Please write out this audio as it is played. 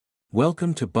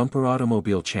Welcome to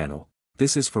Bumperautomobile channel.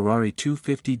 This is Ferrari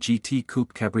 250 GT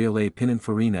Coupe Cabriolet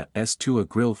Pininfarina S2 a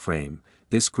grille frame.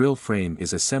 This grille frame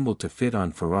is assembled to fit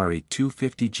on Ferrari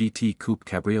 250 GT Coupe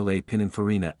Cabriolet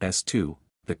Pininfarina S2.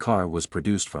 The car was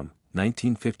produced from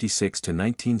 1956 to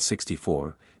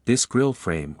 1964. This grille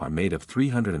frame are made of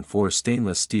 304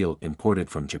 stainless steel imported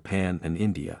from Japan and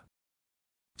India.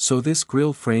 So this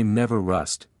grille frame never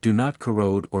rust, do not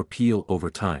corrode or peel over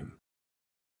time.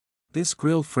 This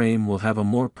grille frame will have a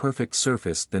more perfect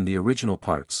surface than the original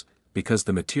parts, because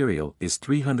the material is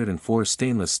 304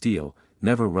 stainless steel,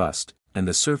 never rust, and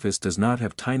the surface does not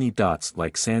have tiny dots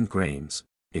like sand grains.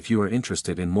 If you are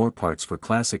interested in more parts for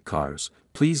classic cars,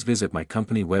 please visit my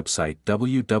company website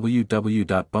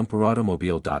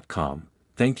www.bumperautomobile.com.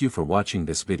 Thank you for watching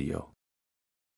this video.